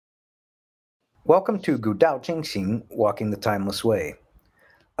Welcome to Gudao Jingxing, Walking the Timeless Way,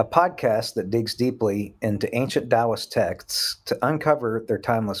 a podcast that digs deeply into ancient Taoist texts to uncover their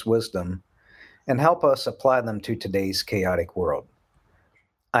timeless wisdom and help us apply them to today's chaotic world.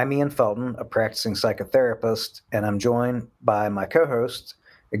 I'm Ian Felton, a practicing psychotherapist, and I'm joined by my co host,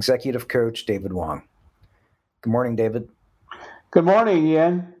 executive coach David Wong. Good morning, David. Good morning,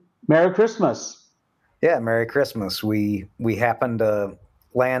 Ian. Merry Christmas. Yeah, Merry Christmas. We happened to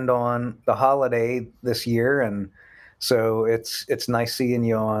land on the holiday this year, and so it's nice seeing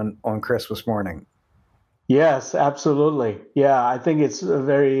you on Christmas morning. Yes, absolutely. Yeah, I think it's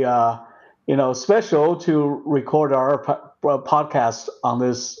very special to record our podcast on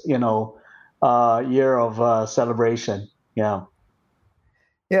this year of celebration. Yeah.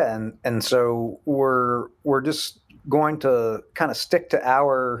 Yeah, and so we're just going to kind of stick to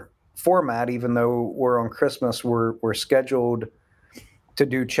our format, even though we're on Christmas. We're scheduled to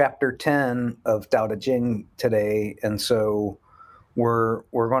do chapter 10 of Tao Te Ching today, and so we're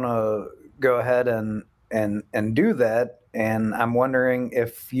gonna go ahead and do that. And I'm wondering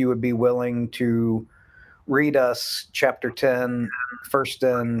if you would be willing to read us chapter 10 first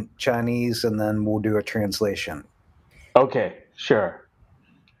in Chinese, and then we'll do a translation. Okay, sure.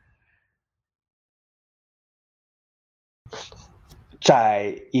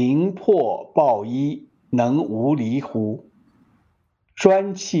 载银破抱衣，能无离乎？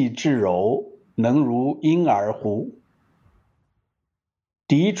专气致柔，能如婴儿乎？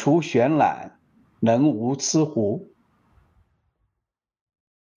涤除玄览，能无疵乎？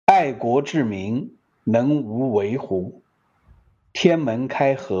爱国治民，能无为乎？天门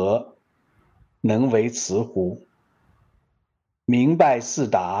开合，能为雌乎？明白四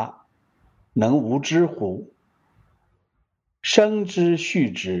达，能无知乎？生之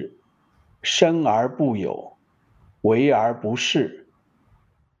畜之，生而不有，为而不恃，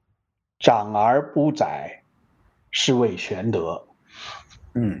长而不宰，是谓玄德。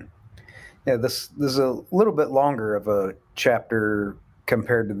Yeah, this is a little bit longer of a chapter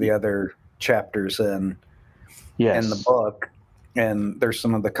compared to the other chapters in the book. And there's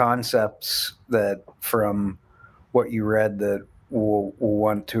some of the concepts that from what you read that we'll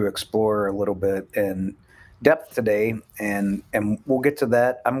want to explore a little bit in depth today. And we'll get to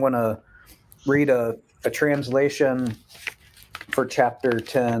that. I'm going to read a translation for chapter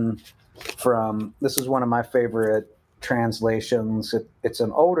 10 from, this is one of my favorite translations. It's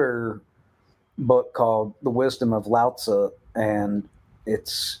an older book called The Wisdom of Lao Tzu, and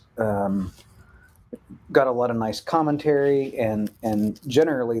it's got a lot of nice commentary, and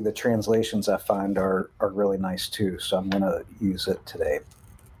generally the translations I find are really nice too. So I'm going to use it today.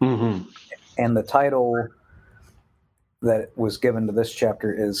 Mm-hmm. And the title that was given to this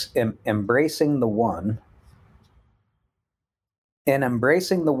chapter is Embracing the One. In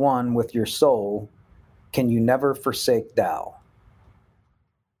embracing the One with your soul, can you never forsake Tao?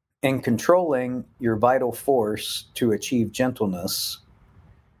 In controlling your vital force to achieve gentleness,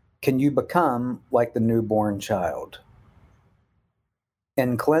 can you become like the newborn child?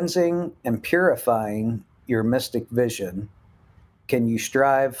 In cleansing and purifying your mystic vision, can you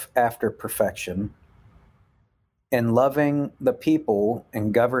strive after perfection? In loving the people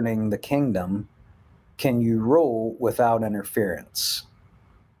and governing the kingdom, can you rule without interference?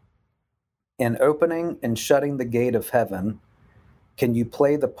 In opening and shutting the gate of heaven, can you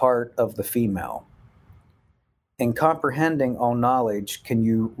play the part of the female? In comprehending all knowledge, can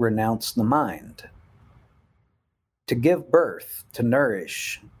you renounce the mind? To give birth, to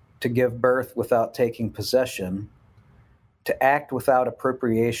nourish, to give birth without taking possession, to act without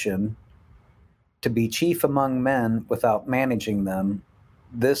appropriation, to be chief among men without managing them,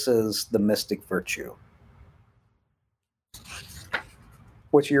 this is the mystic virtue.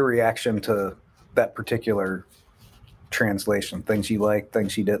 What's your reaction to that particular translation? Things you like,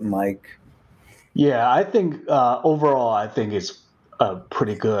 things you didn't like? Yeah, I think overall, I think it's a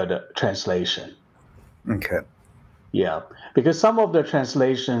pretty good translation. Okay. Yeah, because some of the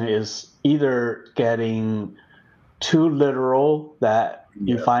translation is either getting too literal that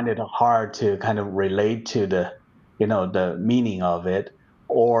you find it hard to kind of relate to the meaning of it,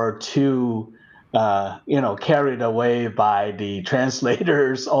 or too carried away by the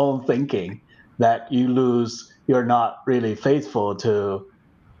translator's own thinking that you're not really faithful to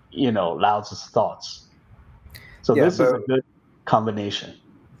Lao Tzu's thoughts. So this is a good combination.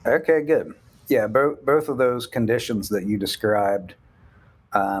 Okay, good. Yeah, both of those conditions that you described,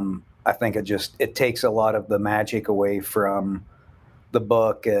 I think it takes a lot of the magic away from the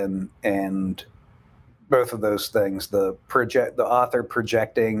book, and both of those things, the author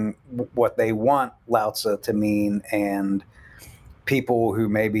projecting what they want Lao Tzu to mean, and people who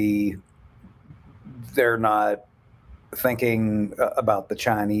maybe they're not thinking about the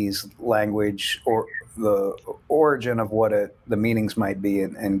Chinese language or the origin of what the meanings might be,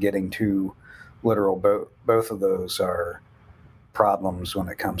 and getting too literal. Both of those are problems when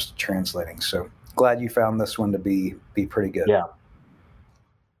it comes to translating. So glad you found this one to be pretty good. Yeah.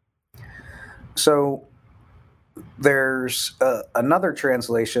 So there's another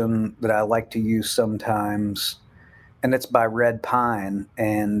translation that I like to use sometimes, and it's by Red Pine.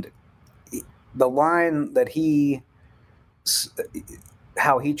 And the line that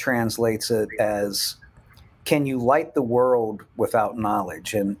how he translates it as, "Can you light the world without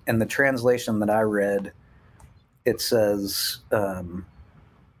knowledge?" And in the translation that I read, it says,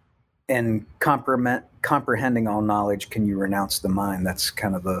 "In comprehending all knowledge, can you renounce the mind?" That's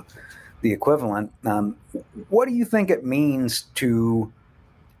kind of the equivalent. What do you think it means to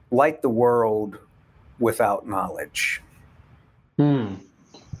light the world without knowledge?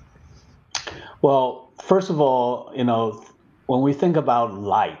 Well, first of all, when we think about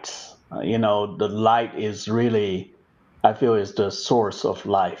light, the light is really, I feel, is the source of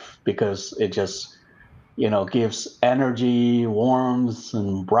life, because it just, gives energy, warmth,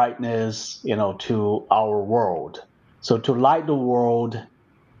 and brightness, to our world. So to light the world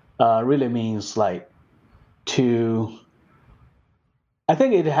really means like I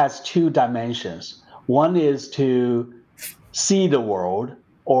think it has two dimensions. One is to see the world,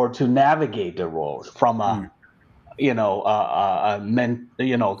 or to navigate the world from a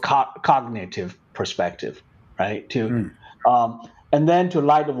cognitive perspective, right? And then to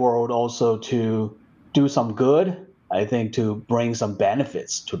light the world, also to do some good. I think to bring some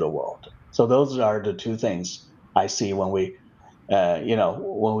benefits to the world. So those are the two things I see when we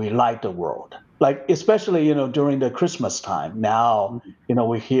light the world. Like especially during the Christmas time. Now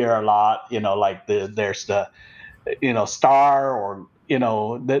we hear a lot. Like there's the star, or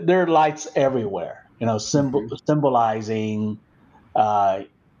there are lights everywhere, symbolizing uh,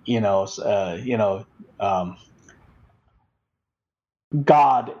 you know uh, you know um,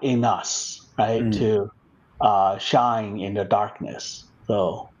 God in us, right? To shine in the darkness.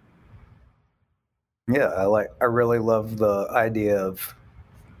 So yeah, I really love the idea of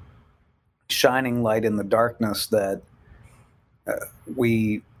shining light in the darkness, that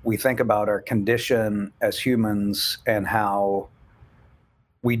we think about our condition as humans, and how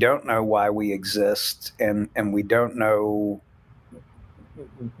we don't know why we exist, and we don't know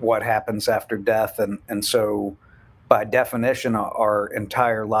what happens after death, and so by definition our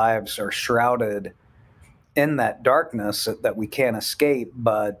entire lives are shrouded in that darkness that we can't escape.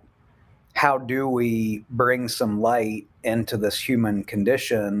 But how do we bring some light into this human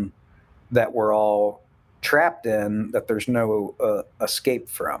condition that we're all trapped in, that there's no escape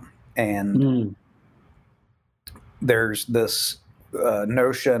from? And there's this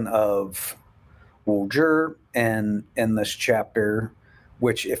notion of Wuzhi in this chapter,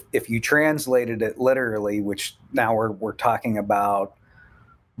 which if you translated it literally, which now we're talking about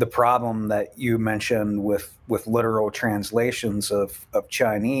the problem that you mentioned with literal translations of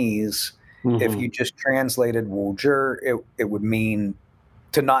Chinese. If you just translated Wuzhi, it would mean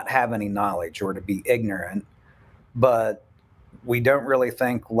to not have any knowledge, or to be ignorant. But we don't really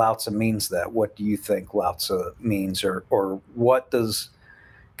think Lao Tzu means that. What do you think Lao Tzu means, or what does?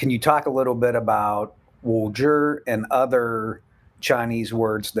 Can you talk a little bit about Wuzhi and other Chinese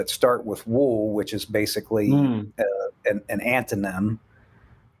words that start with Wu, which is basically an antonym,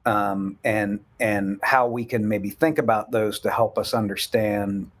 and how we can maybe think about those to help us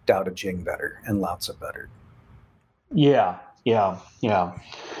understand Tao Te Ching better and Lao Tzu better? Yeah. Wu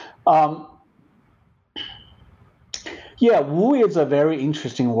is a very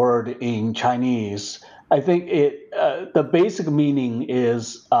interesting word in Chinese. I think the basic meaning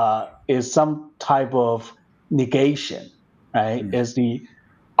is some type of negation, right? Is the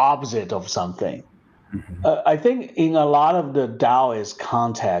opposite of something. I think in a lot of the Taoist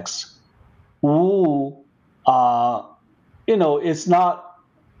contexts, Wu, it's not,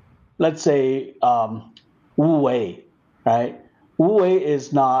 let's say, Wu Wei, right? Wu Wei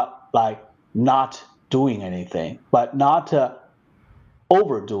is not like not doing anything, but not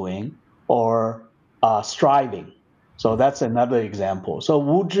overdoing or striving. So that's another example. So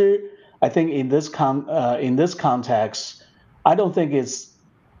Wuzhi, I think in this context, I don't think it's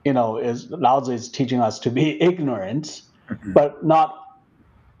is Lao Tzu is teaching us to be ignorant, but not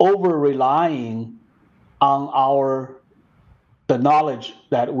over relying on the knowledge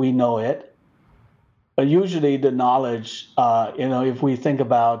that we know it. Usually the knowledge, if we think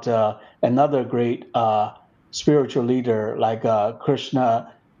about another great spiritual leader like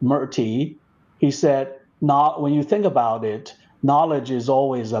Krishnamurti, he said, not when you think about it, knowledge is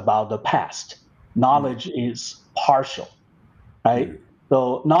always about the past. knowledge is partial, right?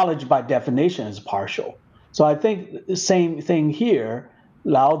 So knowledge by definition is partial. So I think the same thing here.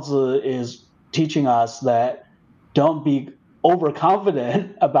 Lao Tzu is teaching us that don't be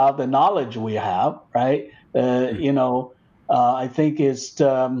overconfident about the knowledge we have, right? I think it's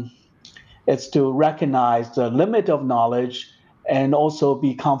to recognize the limit of knowledge and also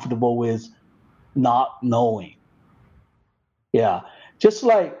be comfortable with not knowing. Yeah, just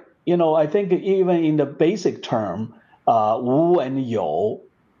like I think even in the basic term, wu and you,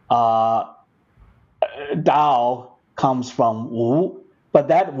 uh, Dao comes from wu, but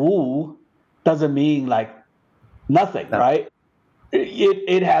that wu doesn't mean like nothing, No. right?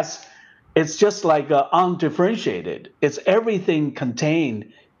 It has, it's just like undifferentiated. It's everything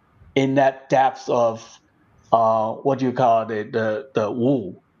contained in that depth of what do you call it, the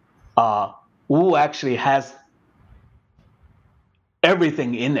wu. Wu actually has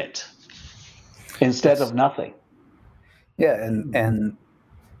everything in it instead Yes. of nothing. Yeah,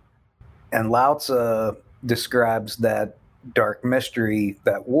 and Lao Tzu describes that dark mystery,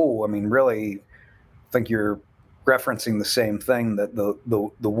 that Wu. I mean, really, I think you're referencing the same thing, that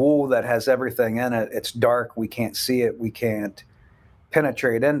the Wu that has everything in it, it's dark, we can't see it, we can't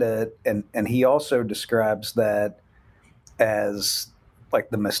penetrate into it. And he also describes that as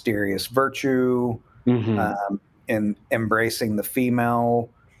like the mysterious virtue, Mm-hmm. in embracing the female.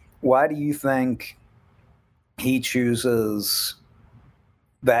 Why do you think he chooses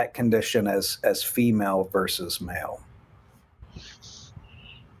that condition as female versus male?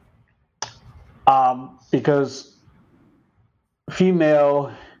 Because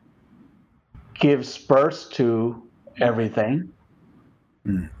female gives birth to everything.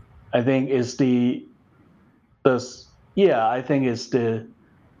 Mm. I think is the yeah, I think it's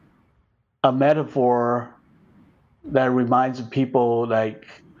a metaphor that reminds people like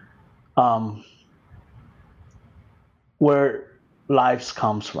um, where life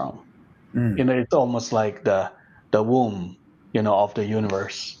comes from. Mm. It's almost like the womb, of the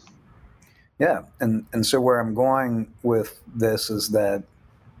universe. Yeah, and so where I'm going with this is that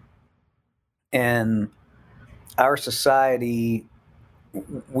in our society,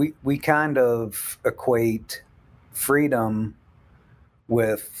 we kind of equate freedom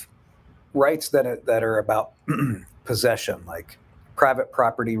with rights that are about possession, like private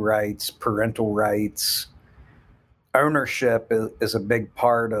property rights, parental rights. Ownership is a big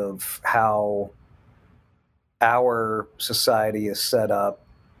part of how our society is set up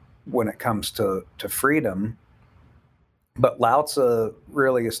when it comes to freedom. But Lao Tzu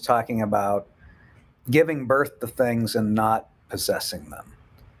really is talking about giving birth to things and not possessing them.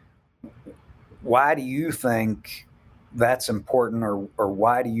 Why do you think that's important, or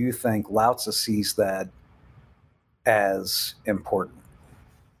why do you think Lao Tzu sees that as important?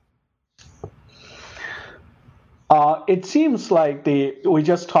 It seems like we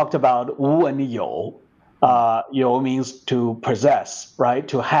just talked about wu and you. You means to possess, right?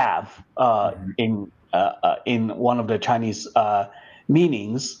 To have Mhm. in one of the Chinese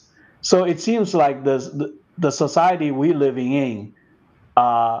meanings. So it seems like the society we living in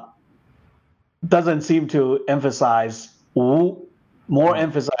uh, doesn't seem to emphasize wu, more Mm.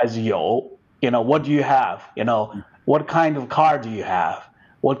 emphasize you. What do you have? What kind of car do you have?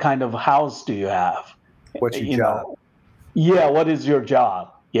 What kind of house do you have? What's your You job? know, yeah, what is your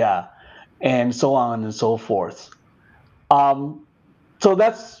job? Yeah, and so on and so forth. Um, so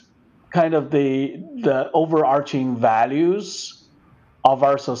that's kind of the overarching values of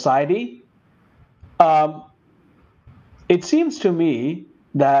our society. Um, it seems to me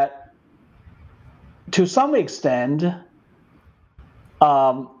that to some extent,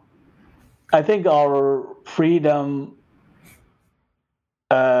 um, I think our freedom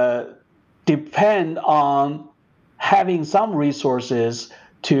uh, depend on having some resources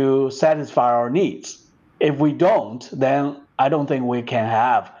to satisfy our needs. If we don't, then I don't think we can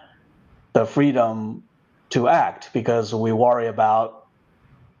have the freedom to act because we worry about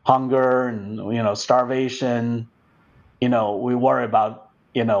hunger and starvation. We worry about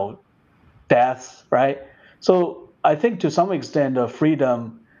death, right? So I think to some extent, the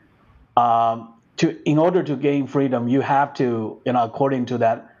freedom to in order to gain freedom, you have to, according to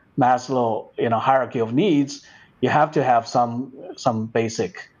that Maslow, hierarchy of needs, you have to have some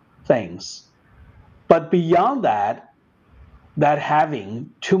basic things. But beyond that, that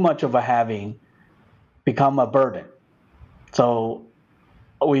having too much of a having become a burden. So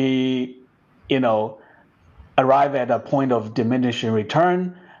we, you know, arrive at a point of diminishing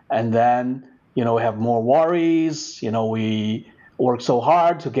return, and then we have more worries. We work so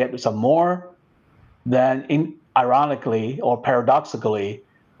hard to get some more. Then, ironically or paradoxically,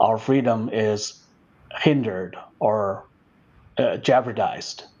 our freedom is hindered or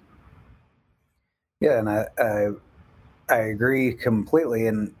jeopardized. Yeah, and I agree completely,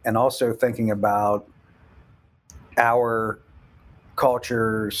 and also thinking about our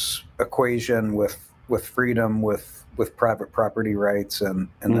culture's equation with freedom, with private property rights, and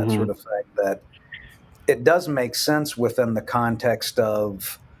that sort Mm-hmm. of thing, that it does make sense within the context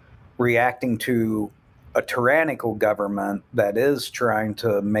of reacting to a tyrannical government that is trying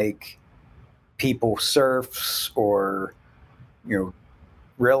to make people serfs, or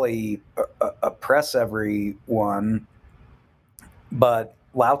really oppress everyone. But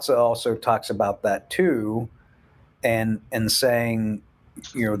Lao Tzu also talks about that too, and saying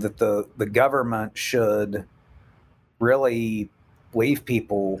that the government should really leave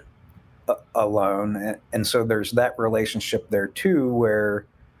people alone. And so there's that relationship there too, where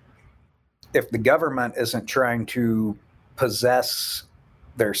if the government isn't trying to possess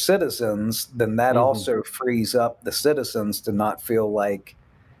their citizens, then that Mm-hmm. also frees up the citizens to not feel like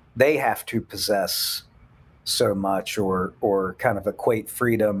they have to possess so much, or kind of equate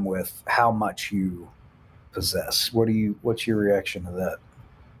freedom with how much you possess. What's your reaction to that?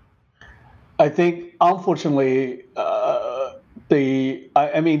 I think, unfortunately, I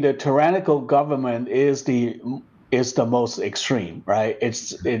mean, the tyrannical government is the most extreme, right?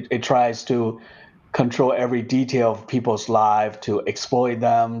 It tries to control every detail of people's life, to exploit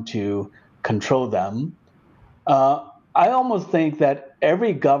them, to control them. I almost think that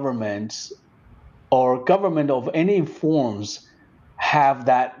every government or government of any forms have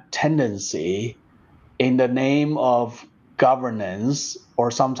that tendency in the name of governance, or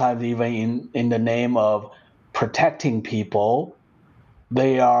sometimes even in the name of protecting people.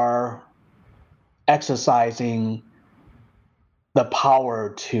 They are exercising the power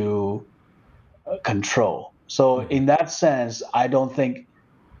to control. So Mhm. in that sense, I don't think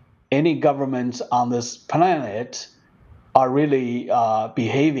any governments on this planet are really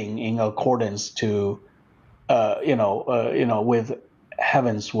behaving in accordance to with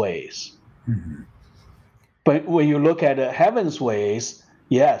heaven's ways. Mhm. But when you look at heaven's ways,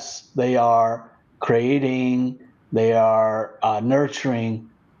 yes, they are creating, they are nurturing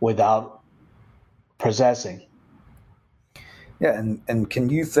without possessing. Yeah, and can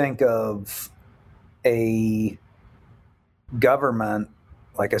you think of a government,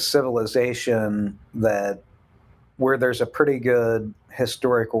 like a civilization, that where there's a pretty good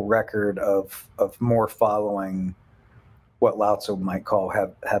historical record of more following what Lao Tzu might call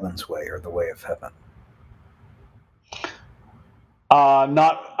heaven's way, or the way of heaven?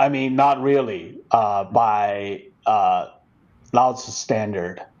 Not, I mean, not really by Lao Tzu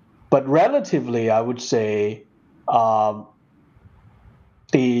standard, but relatively, I would say um,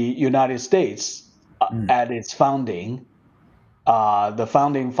 the United States Mm. at its founding, the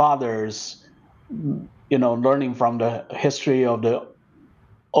founding fathers, learning from the history of the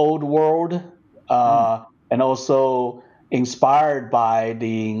old world, Mm. and also inspired by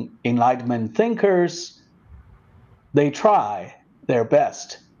the Enlightenment thinkers, they try their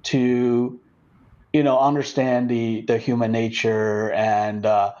best to understand the human nature, and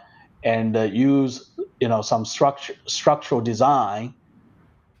use some structural design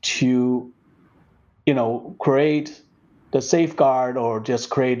to create the safeguard, or just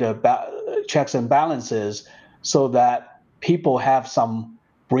create checks and balances, so that people have some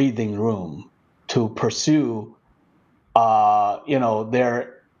breathing room to pursue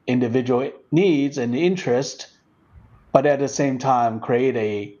their individual needs and interest, but at the same time create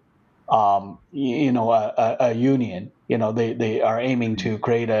a union. They are aiming to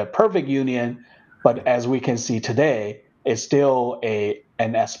create a perfect union, but as we can see today, it's still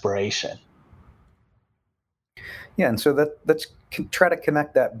an aspiration. Yeah, and so let's try to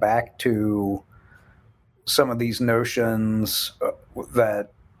connect that back to some of these notions,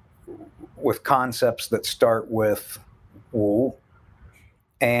 that with concepts that start with wool.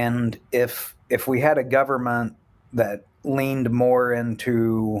 And if we had a government that leaned more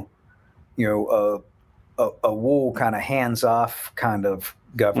into a wool kind of hands off kind of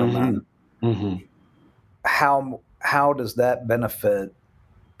Hmm. government, Hmm. how does that benefit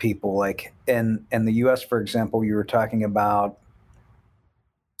people? Like in the U.S., for example, you were talking about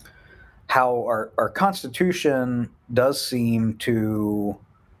how our Constitution does seem to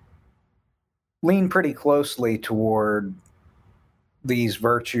lean pretty closely toward these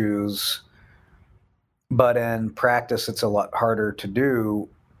virtues, but in practice, it's a lot harder to do.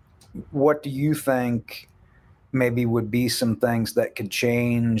 What do you think maybe would be some things that could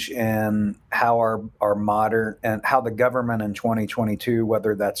change in how our modern, and how the government in 2022,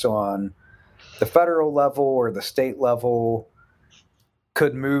 whether that's on the federal level or the state level,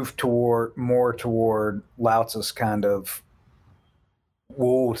 could move toward Lao Tzu's kind of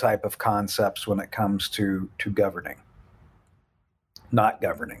Wu type of concepts when it comes to governing, not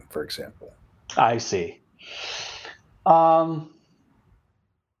governing, for example, I see. Um,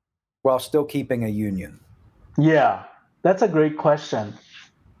 while still keeping a union. yeah, that's a great question.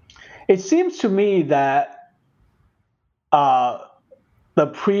 It seems to me that uh, the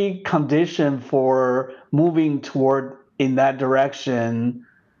precondition for moving toward in that direction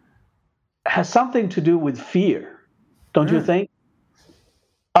has something to do with fear, don't you think?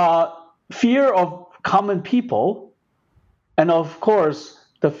 Uh, Fear of common people, and of course,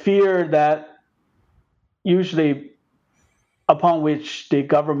 the fear that usually upon which the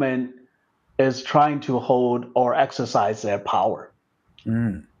government is trying to hold or exercise their power.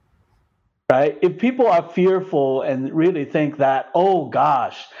 Mm. Right? If people are fearful and really think that, oh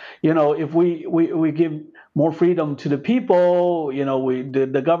gosh, if we give more freedom to the people,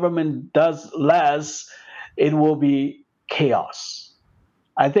 the government does less, it will be chaos.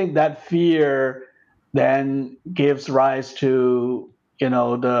 I think that fear then gives rise to,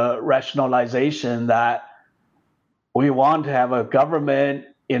 the rationalization that we want to have a government,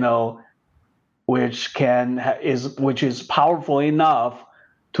 which is powerful enough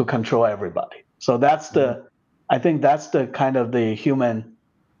to control everybody. So I think that's the kind of the human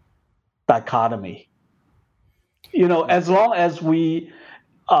dichotomy. As long as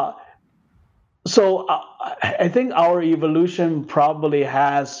uh, I think our evolution probably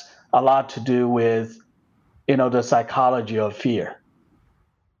has a lot to do with, the psychology of fear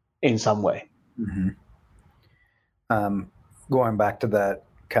in some way. Mm-hmm. Going back to that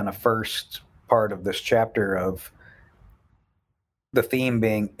kind of first part of this chapter of the theme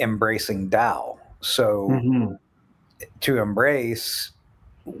being embracing Tao. So Mm-hmm. to embrace,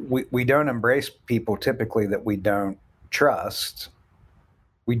 we don't embrace people typically that we don't trust.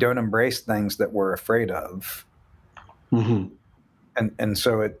 We don't embrace things that we're afraid of. Mm-hmm. And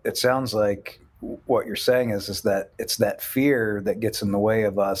so it sounds like what you're saying is that it's that fear that gets in the way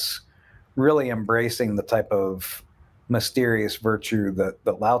of us really embracing the type of mysterious virtue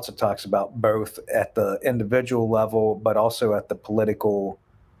that Lao Tzu talks about, both at the individual level, but also at the political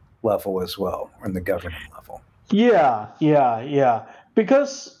level as well, and the governing level. Yeah.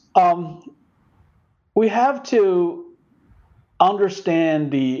 Because we have to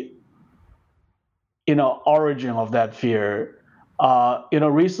understand the origin of that fear.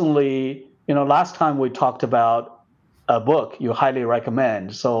 Recently, last time we talked about a book you highly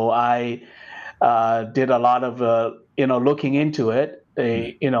recommend. So I did a lot of looking into it.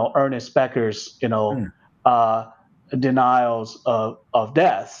 Ernest Becker's Mm, uh, denials of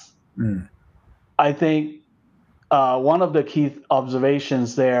death. mm, I think one of the key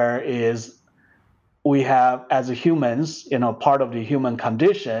observations there is we have, as humans, part of the human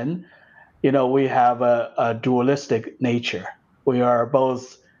condition, we have a dualistic nature. We are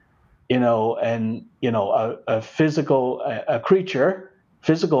both, a physical a creature,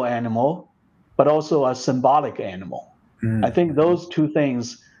 physical animal, but also a symbolic animal. I mm. think those two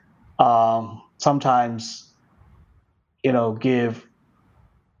things sometimes, give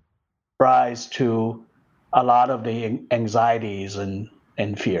rise to a lot of the anxieties and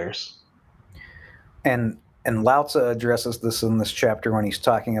fears. And Lao Tzu addresses this in this chapter when he's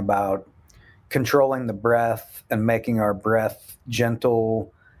talking about controlling the breath and making our breath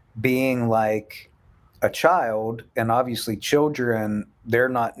gentle, being like a child. And obviously, children, they're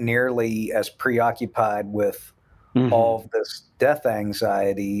not nearly as preoccupied with Mm-hmm. all of this death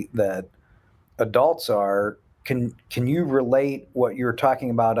anxiety that adults are. Can you relate what you're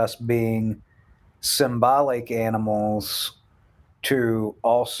talking about, us being symbolic animals, to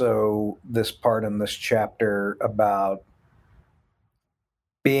also this part in this chapter about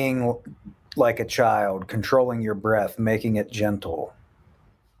being like a child, controlling your breath, making it gentle?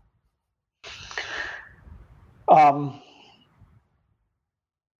 Um,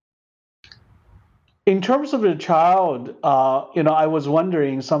 in terms of the child, I was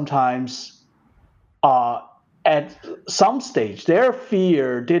wondering sometimes uh, at some stage their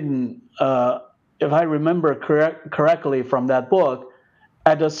fear didn't, if I remember correctly from that book,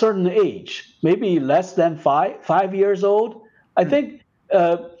 at a certain age, maybe less than 5 years old. I Hmm. think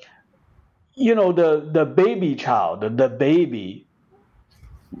the baby child, the baby,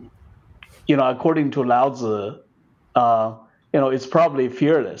 according to Lao Tzu, uh, it's probably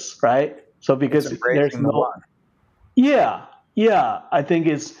fearless, right? So It's because there's embracing the no, one. yeah, I think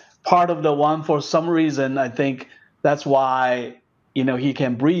it's part of the one. For some reason, I think that's why he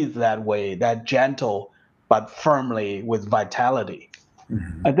can breathe that way, that gentle but firmly with vitality.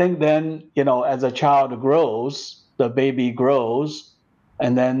 Mm-hmm. I think then, as a child grows, the baby grows,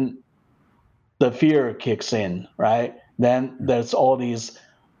 and then the fear kicks in, right? Then there's all these,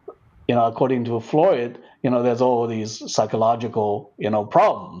 according to Freud, there's all these psychological,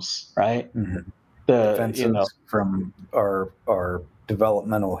 problems, right? Mm-hmm. The, Defenses from our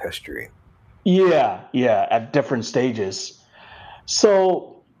developmental history. yeah, at different stages.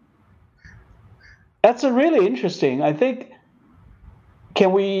 So that's a really interesting. I think,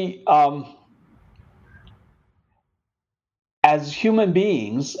 can we, as human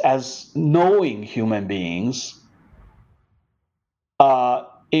beings, as knowing human beings,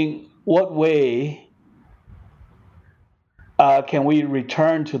 in what way can we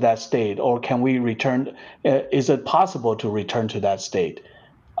return to that state, or can we return? Is it possible to return to that state?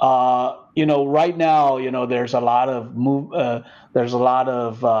 Right now, there's a lot of there's a lot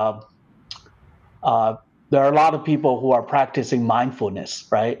of there are a lot of people who are practicing mindfulness,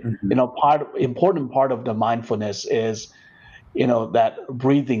 right? Mm-hmm. Important part of the mindfulness is, that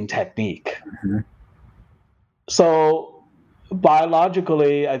breathing technique. Mm-hmm. So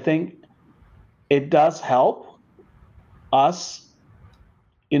biologically, I think it does help us,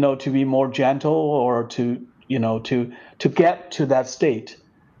 to be more gentle, or to get to that state.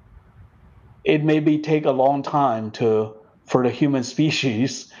 It maybe take a long time for the human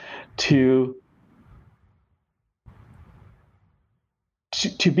species to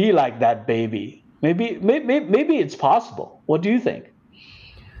be like that baby. Maybe it's possible. What do you think?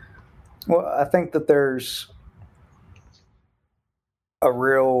 Well, I think that there's a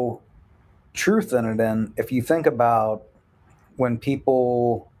real truth in it. And if you think about when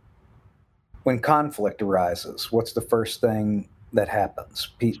conflict arises, what's the first thing that happens?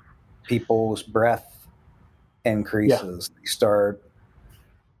 People's breath increases. They start,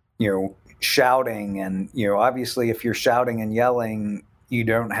 shouting. And, obviously, if you're shouting and yelling, you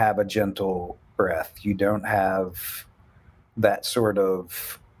don't have a gentle breath. You don't have that sort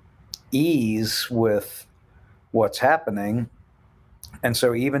of ease with what's happening. And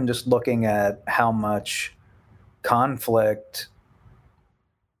so, even just looking at how much conflict,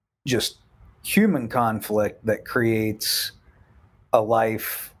 just human conflict, that creates a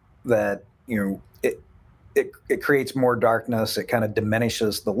life that, it creates more darkness. It kind of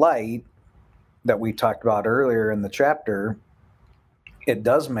diminishes the light that we talked about earlier in the chapter. It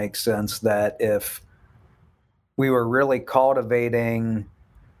does make sense that if we were really cultivating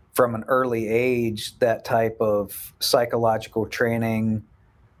from an early age that type of psychological training,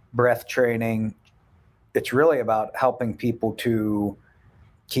 breath training, it's really about helping people to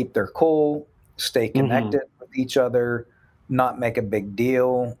keep their cool, stay connected with each other, not make a big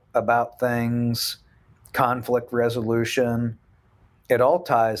deal about things, conflict resolution. It all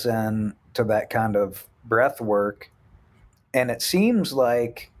ties in to that kind of breath work. And it seems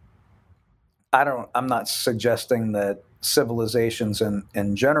like, I'm not suggesting that civilizations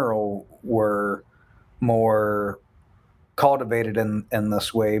in general were more cultivated in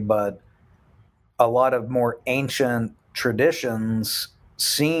this way, but a lot of more ancient traditions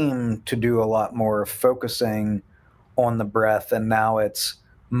seem to do a lot more focusing on the breath. And now it's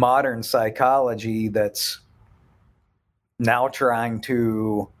modern psychology that's now trying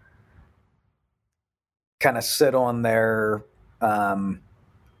to kind of sit on their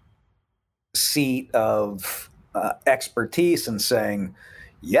seat of expertise and saying,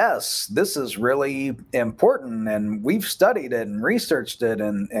 yes, this is really important, and we've studied it and researched it,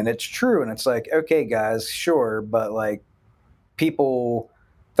 and it's true. And it's like, okay, guys, sure, but like, people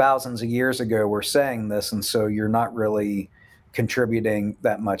thousands of years ago were saying this, and so you're not really contributing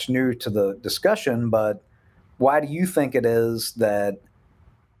that much new to the discussion. But why do you think it is that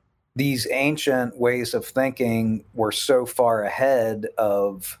these ancient ways of thinking were so far ahead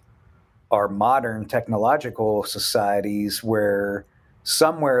of our modern technological societies, where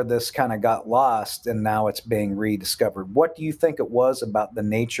somewhere this kind of got lost and now it's being rediscovered? What do you think it was about the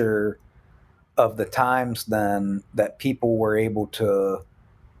nature of the times then that people were able to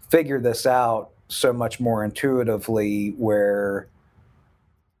figure this out so much more intuitively, where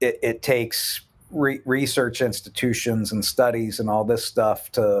it takes research institutions and studies and all this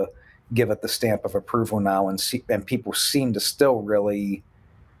stuff to give it the stamp of approval now, and people seem to still really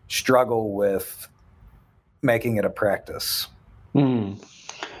struggle with making it a practice?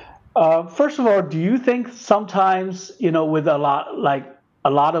 First of all, do you think sometimes, with a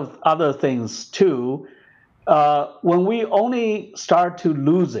lot of other things too, when we only start to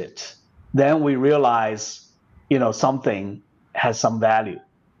lose it, then we realize, something has some value.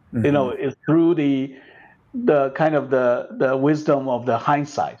 It's through the kind of the wisdom of the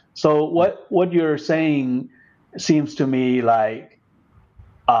hindsight. So what you're saying seems to me like,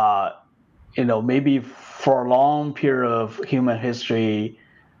 maybe for a long period of human history,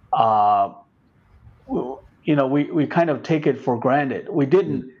 uh, we kind of take it for granted. We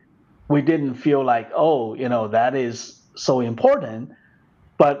didn't feel like, oh, that is so important.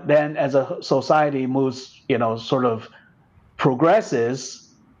 But then as a society moves, sort of progresses,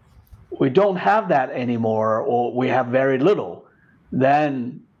 we don't have that anymore, or we have very little.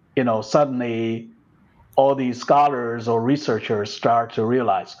 Then, suddenly all these scholars or researchers start to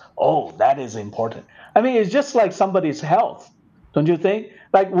realize, oh, that is important. I mean, it's just like somebody's health, don't you think?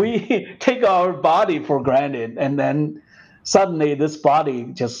 Like we take our body for granted, and then suddenly this body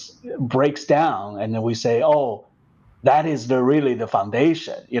just breaks down, and then we say, oh, that is really the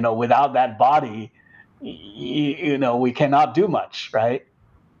foundation. Without that body, we cannot do much, right?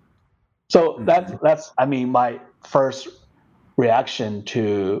 So Mm-hmm. that's I mean my first reaction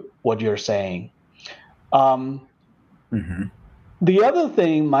to what you're saying. Um, Mm-hmm. the other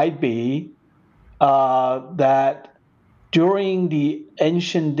thing might be that during the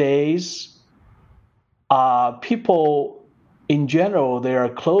ancient days, people in general, they are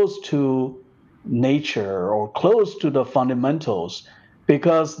close to nature or close to the fundamentals,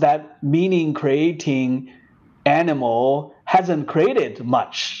 because that meaning creating animal hasn't created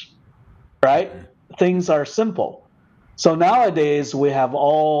much, right? Mm-hmm. Things are simple. So nowadays we have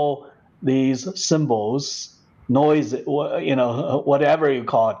all these symbols, noise, whatever you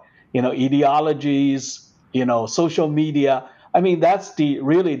call it, ideologies, social media. I mean, that's the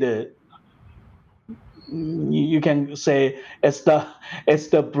you can say it's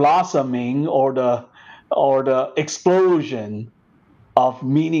the blossoming, or the explosion of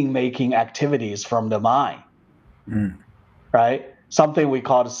meaning making activities from the mind, Mm-hmm. right? Something we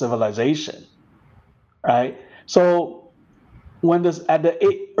call civilization, right? So when this at the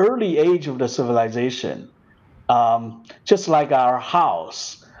early age of the civilization, just like our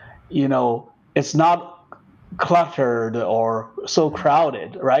house, it's not cluttered or so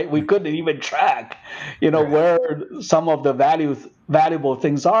crowded, right? We couldn't even track, Right. where some of the valuable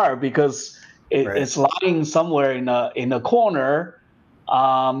things are, because Right. it's lying somewhere in a corner.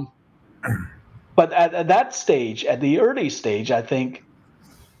 Um, but at that stage, at the early stage, I think,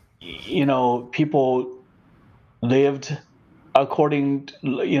 people lived according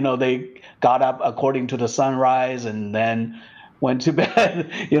to, they got up according to the sunrise, and then went to bed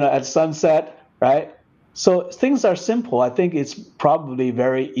at sunset, right? So things are simple. I think it's probably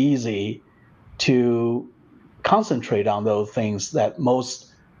very easy to concentrate on those things that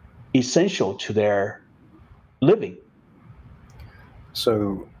most essential to their living.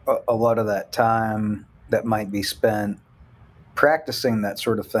 So a lot of that time that might be spent practicing that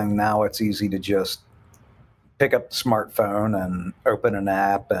sort of thing, now it's easy to just pick up the smartphone and open an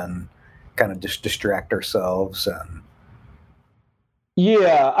app and kind of just distract ourselves. And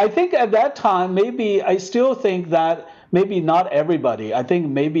Yeah, I think at that time, maybe I still think that maybe not everybody. I think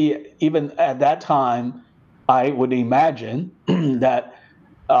maybe even at that time, I would imagine that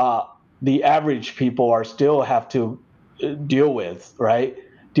uh, the average people are still have to deal with, right?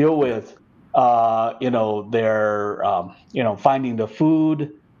 Deal yeah. with, their, finding the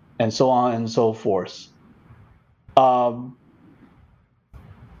food, and so on and so forth. Um,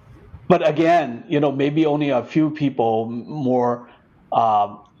 but again, maybe only a few people more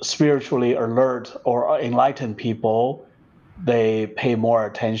spiritually alert or enlightened people, they pay more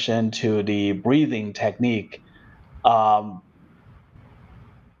attention to the breathing technique. Um,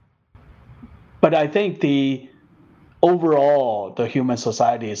 but I think the overall, the human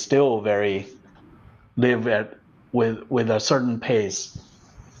society is still very live at with a certain pace,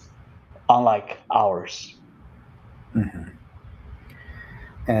 unlike ours. Hmm.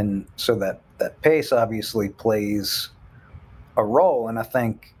 And so that pace obviously plays a role. And I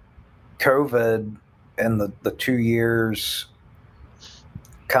think COVID and the 2 years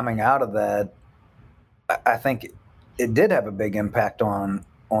coming out of that, I think it did have a big impact on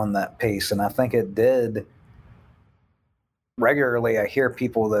that pace. And I think it did. Regularly I hear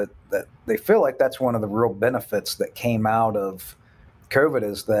people that they feel like that's one of the real benefits that came out of COVID,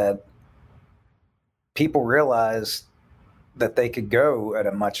 is that people realized that they could go at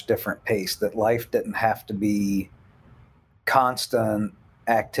a much different pace, that life didn't have to be constant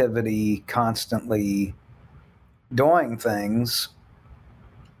activity, constantly doing things.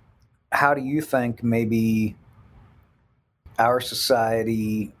 How do you think maybe our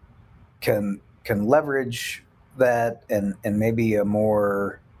society can leverage that and maybe a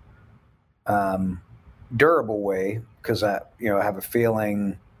more um, durable way? Because I have a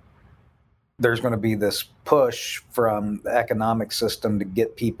feeling there's going to be this push from the economic system to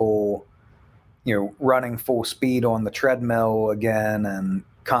get people running full speed on the treadmill again, and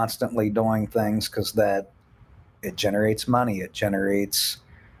constantly doing things because that it generates money, it generates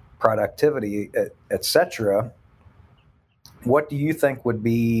productivity, etc. What do you think would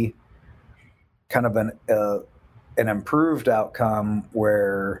be kind of an improved outcome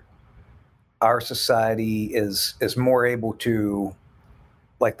where our society is more able to,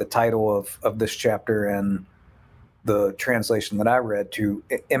 like the title of this chapter and the translation that I read, to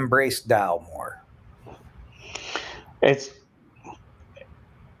embrace Tao more? It's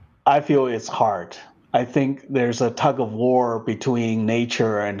I feel it's hard. I think there's a tug of war between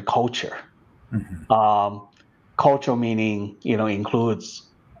nature and culture. Mm-hmm. Culture meaning, includes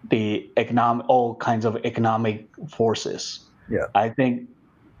the economic, all kinds of economic forces. Yeah. I think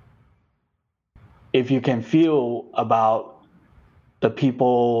if you can feel about the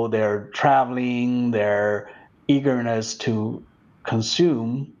people, their traveling, their eagerness to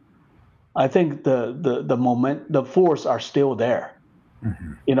consume, I think the force are still there.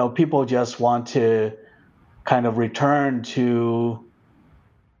 Mm-hmm. People just want to kind of return to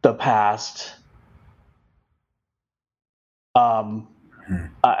the past. Mm-hmm.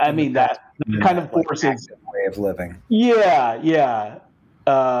 I In the mean past, that in kind that of like forces. active way of living. Yeah.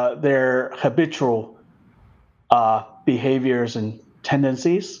 Their habitual behaviors and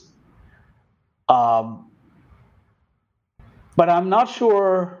tendencies. Um, but I'm not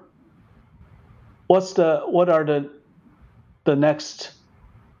sure what are the next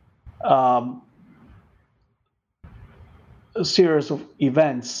um, series of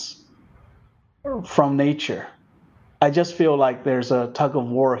events from nature. I just feel like there's a tug of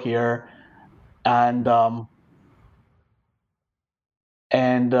war here, and I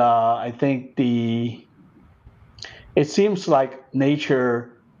think it seems like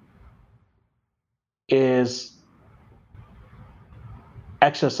nature is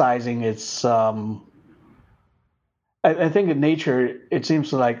exercising its. I think in nature, it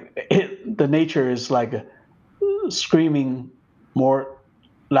seems like the nature is like screaming more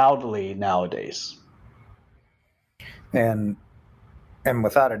loudly nowadays. And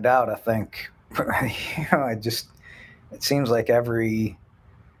without a doubt, I think I just it seems like every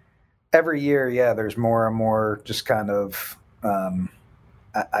year, yeah, there's more and more just kind of.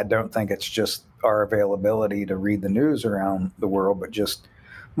 I don't think it's just our availability to read the news around the world, but just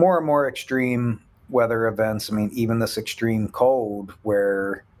more and more extreme weather events. I mean, even this extreme cold,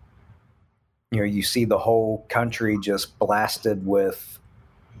 where you see the whole country just blasted with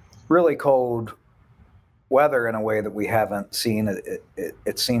really cold weather in a way that we haven't seen.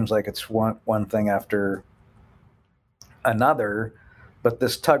 It seems like it's one thing after another, but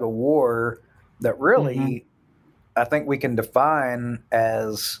this tug of war that Mm-hmm. really I think we can define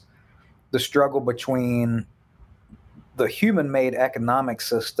as the struggle between the human made economic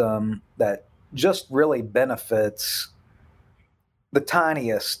system that just really benefits the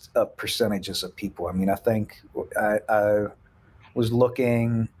tiniest of percentages of people. I mean, I think I was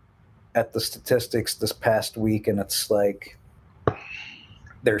looking at the statistics this past week, and it's like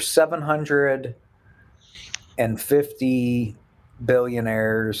there's 750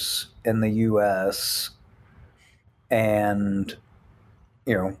 billionaires in the US, and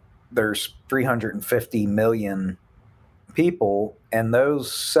there's 350 million people, and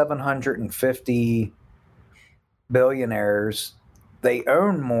those 750 billionaires, they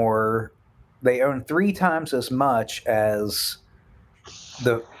own more, they own three times as much as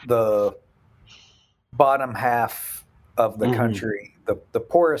the bottom half of the Mm-hmm. country, the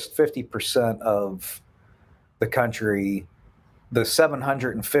poorest 50% of the country. The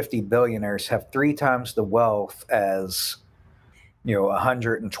 750 billionaires have three times the wealth as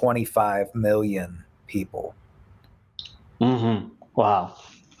 125 million people. Mm-hmm. Wow.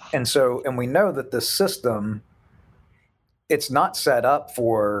 And we know that this system, it's not set up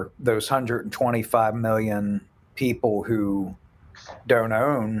for those 125 million people who don't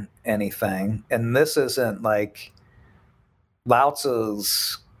own anything. And this isn't like Lao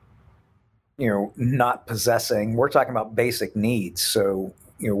Tzu's, not possessing. We're talking about basic needs. So,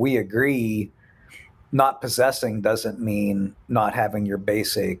 we agree not possessing doesn't mean not having your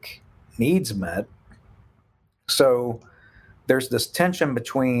basic needs met. So there's this tension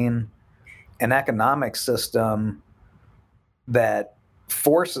between an economic system that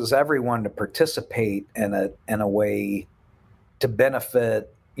forces everyone to participate in a way to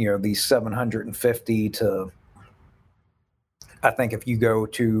benefit these 750 to, I think if you go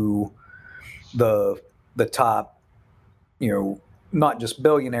to the top, not just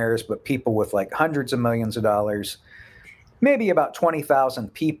billionaires but people with like hundreds of millions of dollars, maybe about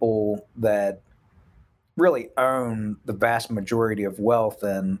 20,000 people that really own the vast majority of wealth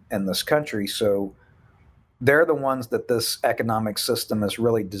in this country. So they're the ones that this economic system is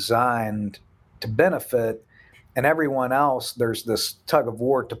really designed to benefit. And everyone else, there's this tug of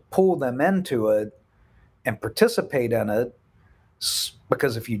war to pull them into it and participate in it,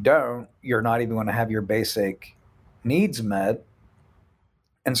 because if you don't, you're not even going to have your basic needs met.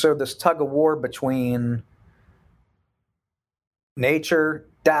 And so this tug of war between nature,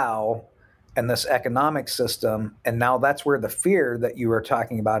 Tao, and this economic system, and now that's where the fear that you were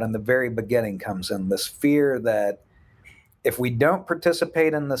talking about in the very beginning comes in. This fear that if we don't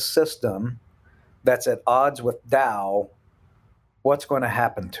participate in this system that's at odds with Tao, what's going to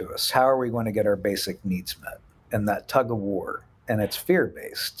happen to us? How are we going to get our basic needs met? And that tug of war, and it's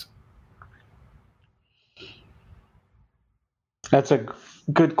fear-based. That's a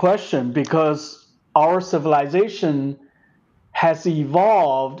good question, because our civilization has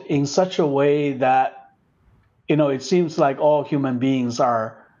evolved in such a way that, it seems like all human beings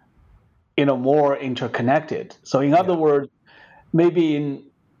are, more interconnected. So in other words, maybe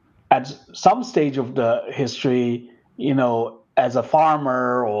at some stage of the history, as a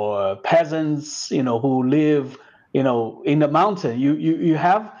farmer or peasants, who live, in the mountain, you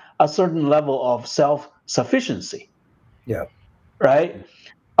have a certain level of self-sufficiency. Yeah. Right.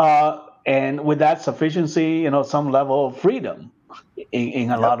 And with that sufficiency, some level of freedom in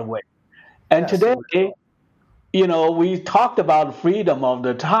a lot of ways. And today, we talked about freedom of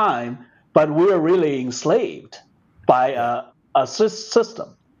the time, but we're really enslaved by a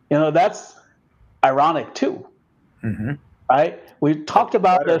system. That's ironic too. Mm-hmm. Right? We talked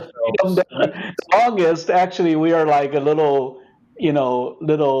about the freedom the longest. Actually, we are like a little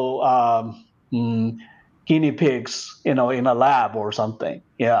guinea pigs, in a lab or something.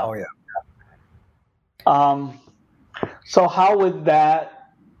 Yeah. Oh, yeah. So how would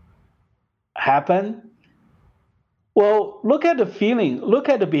that happen? Well, look at the feeling, look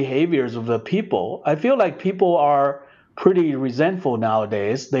at the behaviors of the people. I feel like people are pretty resentful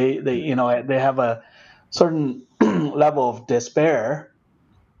nowadays. They have a certain level of despair.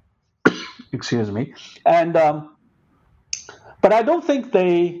 Excuse me. And but I don't think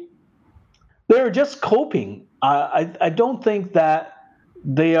they're just coping. I don't think that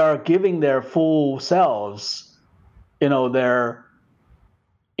they are giving their full selves, their,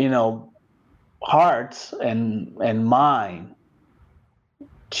 hearts and mind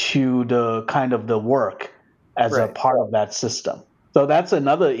to the kind of the work as a part of that system. So that's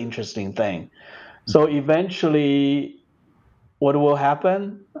another interesting thing. So eventually, what will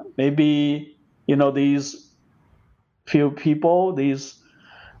happen? Maybe, these few people, these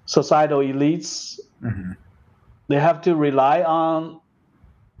societal elites, they have to rely on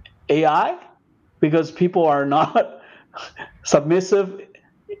AI because people are not submissive.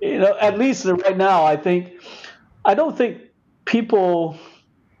 At least right now, I don't think people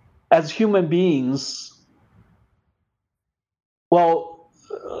as human beings, well,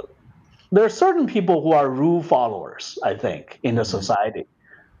 there are certain people who are rule followers, I think, in the society.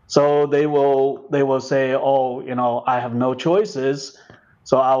 So they will say, oh, I have no choices,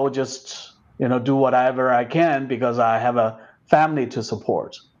 so I will just, do whatever I can because I have a family to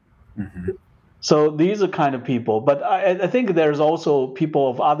support. So these are kind of people. But I think there's also people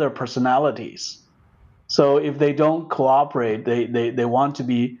of other personalities. So if they don't cooperate, they want to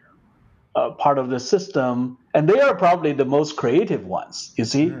be part of the system, and they are probably the most creative ones, you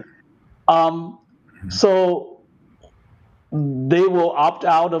see. So they will opt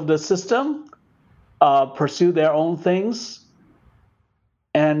out of the system, pursue their own things,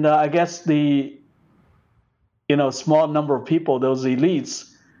 and I guess the small number of people, those elites,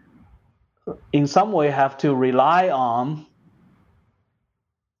 in some way have to rely on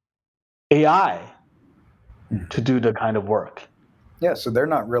AI to do the kind of work. Yeah, so they're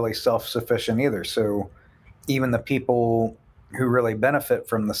not really self-sufficient either. So even the people who really benefit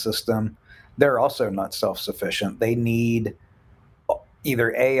from the system, they're also not self-sufficient. They need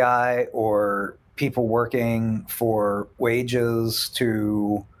either AI or people working for wages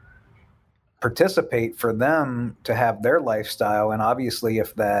to participate for them to have their lifestyle. And obviously,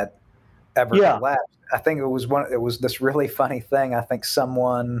 if that ever collapsed, I think it was this really funny thing. I think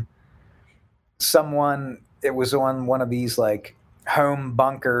someone it was on one of these like home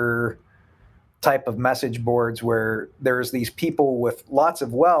bunker type of message boards where there's these people with lots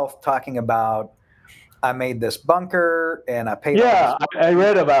of wealth talking about, I made this bunker and I paid. Yeah, I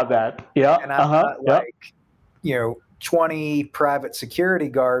read about that. Yeah. And I've got like, 20 private security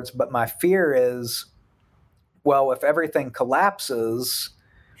guards. But my fear is, well, if everything collapses,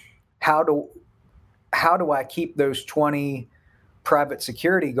 how do I keep those 20 private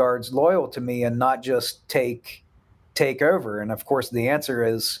security guards loyal to me and not just take over? And of course, the answer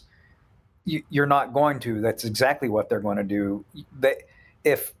is you're not going to. That's exactly what they're going to do.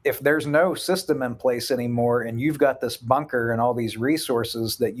 If there's no system in place anymore, and you've got this bunker and all these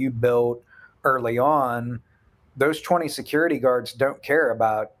resources that you built early on, those 20 security guards don't care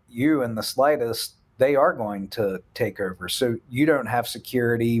about you in the slightest. They are going to take over. So you don't have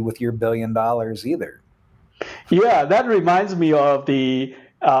security with your $1 billion either. Yeah, that reminds me of the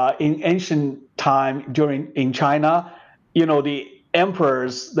in ancient time in China, the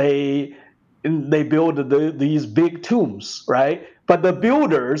emperors they build these big tombs, right? But the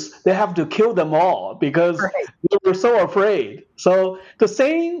builders they have to kill them all because Right. they were so afraid. So the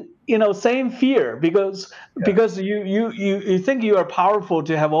same fear because you think you are powerful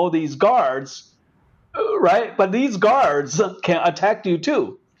to have all these guards, right? But these guards can attack you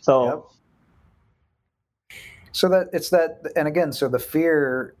too. So. Yep. So that it's that, and again, so the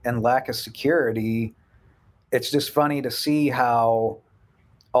fear and lack of security, it's just funny to see how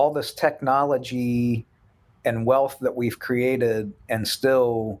all this technology and wealth that we've created, and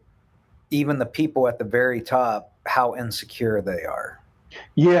still, even the people at the very top, how insecure they are.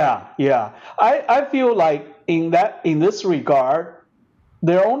 Yeah, yeah. I feel like in this regard,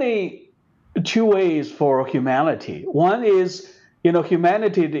 there are only two ways for humanity. One is,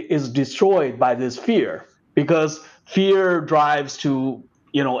 humanity is destroyed by this fear because fear drives to,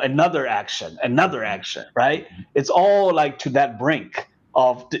 another action, right? It's all like to that brink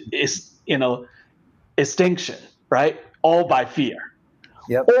of extinction, right? All by fear.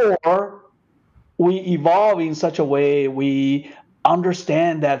 Yep. Or we evolve in such a way we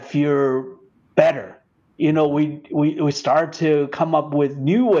understand that fear better. We start to come up with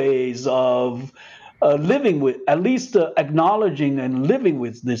new ways of living with, at least acknowledging and living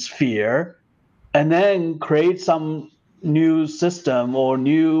with this fear, and then create some new system or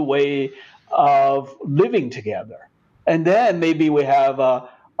new way of living together. And then maybe we have a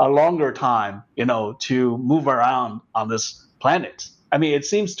longer time, to move around on this planet. I mean, it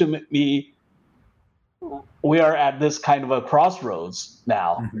seems to me we are at this kind of a crossroads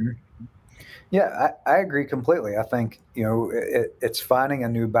now. Mm-hmm. Yeah, I agree completely. I think, it's finding a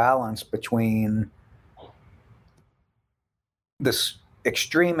new balance between this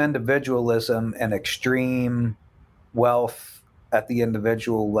extreme individualism and extreme wealth at the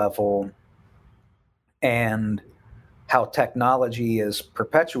individual level, and how technology is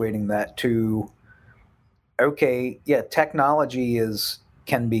perpetuating that to, okay, yeah, technology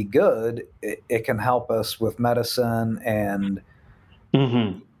can be good. It can help us with medicine and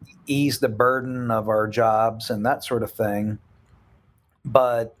Mm-hmm. ease the burden of our jobs and that sort of thing.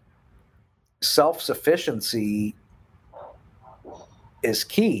 But self-sufficiency is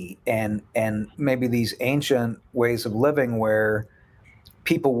key, and maybe these ancient ways of living where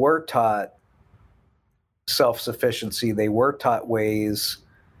people were taught self-sufficiency, they were taught ways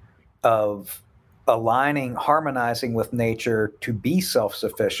of aligning, harmonizing with nature to be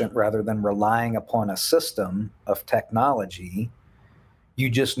self-sufficient rather than relying upon a system of technology. You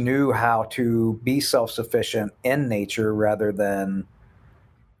just knew how to be self-sufficient in nature rather than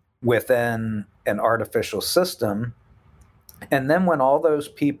within an artificial system. And then when all those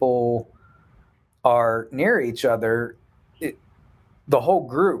people are near each other, the whole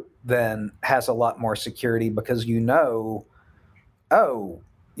group then has a lot more security because oh,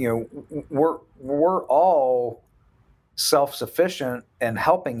 we're all self-sufficient and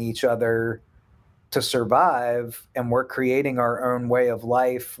helping each other to survive, and we're creating our own way of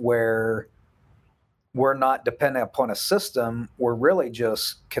life where we're not dependent upon a system. We're really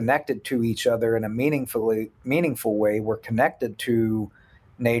just connected to each other in a meaningful way. We're connected to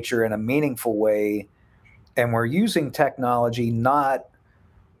nature in a meaningful way, and we're using technology not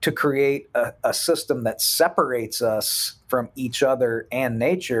to create a system that separates us from each other and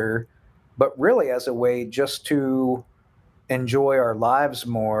nature, but really as a way just to enjoy our lives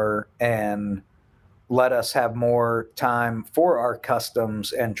more and let us have more time for our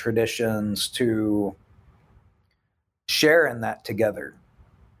customs and traditions to share in that together.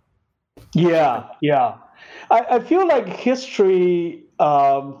 Yeah, yeah. I feel like history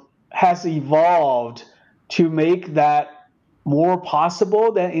has evolved to make that more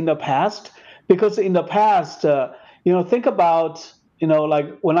possible than in the past. Because in the past, think about,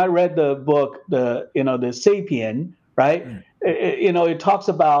 like when I read the book, the *Sapien*, right? It talks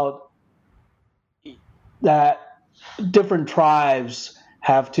about that different tribes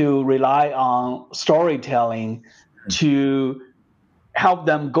have to rely on storytelling to help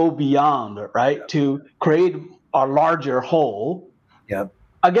them go beyond, right? To create a larger whole. Yep.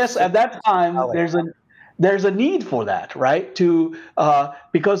 I guess at that time there's a need for that, right?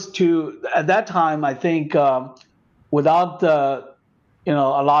 Because at that time I think without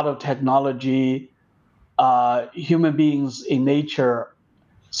a lot of technology, human beings in nature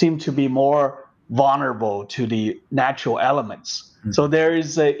seem to be more vulnerable to the natural elements. Mhm. So there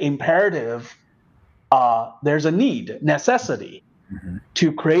is an imperative, there's a need, necessity Mhm.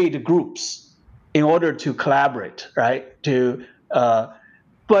 to create groups in order to collaborate, right?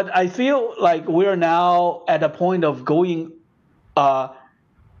 But I feel like we're now at a point of going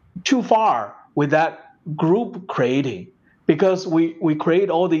too far with that group creating, because we create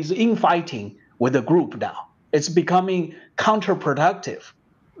all these infighting with the group now. It's becoming counterproductive.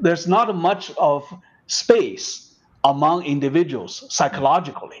 There's not much of space among individuals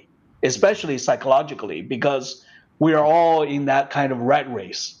psychologically, especially psychologically, because we are all in that kind of rat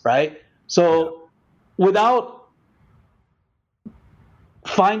race, right? So without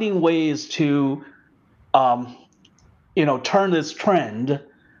finding ways to um, turn this trend,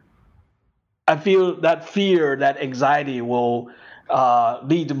 I feel that fear, that anxiety will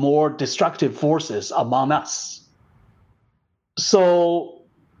lead more destructive forces among us. So,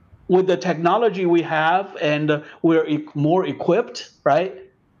 with the technology we have, and we're more equipped, right?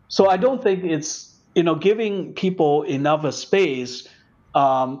 So, I don't think it's giving people enough a space,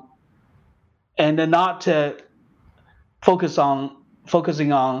 um, and then not to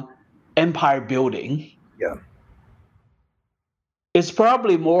focusing on empire building. Yeah. It's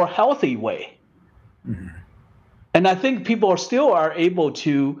probably more healthy way. Mhm. And I think people are able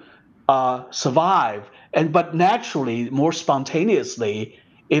to survive, and but naturally, more spontaneously,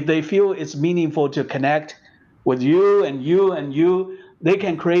 if they feel it's meaningful to connect with you and you and you, they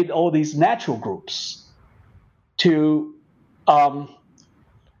can create all these natural groups to um,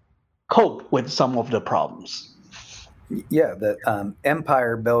 cope with some of the problems. Yeah, that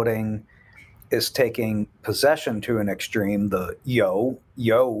empire building is taking possession to an extreme, the yo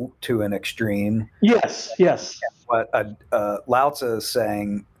to an extreme. Yes, yes. What Lao Tzu is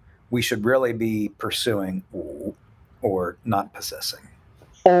saying, we should really be pursuing wu, or not possessing.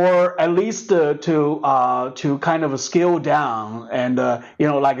 Or at least to kind of scale down, and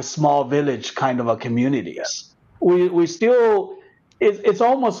like a small village kind of a Yeah. communities. We still, it's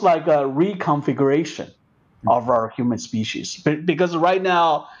almost like a reconfiguration of our human species. Because right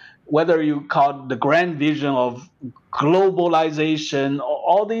now, whether you call it the grand vision of globalization,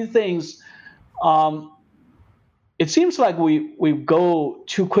 all these things, um, it seems like we go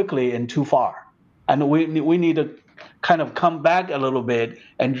too quickly and too far, and we need to kind of come back a little bit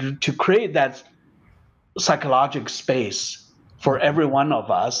and to create that psychological space for every one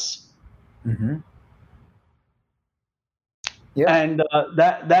of us, Mm-hmm. Yeah. and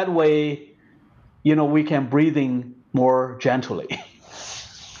that way, we can breathing more gently.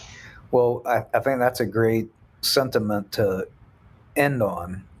 Well, I think that's a great sentiment to end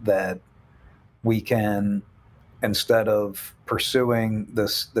on, that we can, instead of pursuing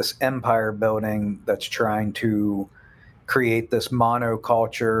this empire building that's trying to create this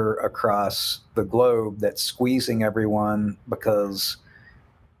monoculture across the globe that's squeezing everyone because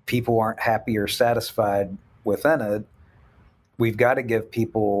people aren't happy or satisfied within it, we've got to give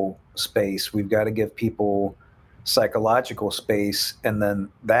people space. We've got to give people psychological space. And then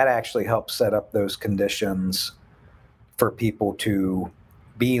that actually helps set up those conditions for people to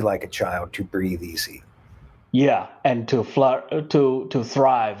be like a child, to breathe easy. Yeah, and to thrive,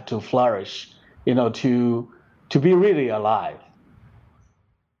 to flourish, to be really alive.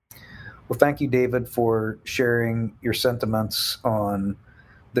 Well, thank you, David, for sharing your sentiments on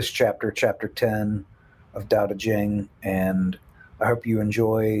this chapter, chapter 10 of Tao Te Ching. And I hope you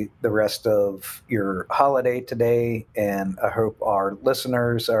enjoy the rest of your holiday today. And I hope our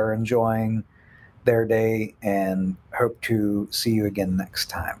listeners are enjoying their day, and hope to see you again next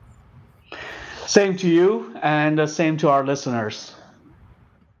time. Same to you, and same to our listeners.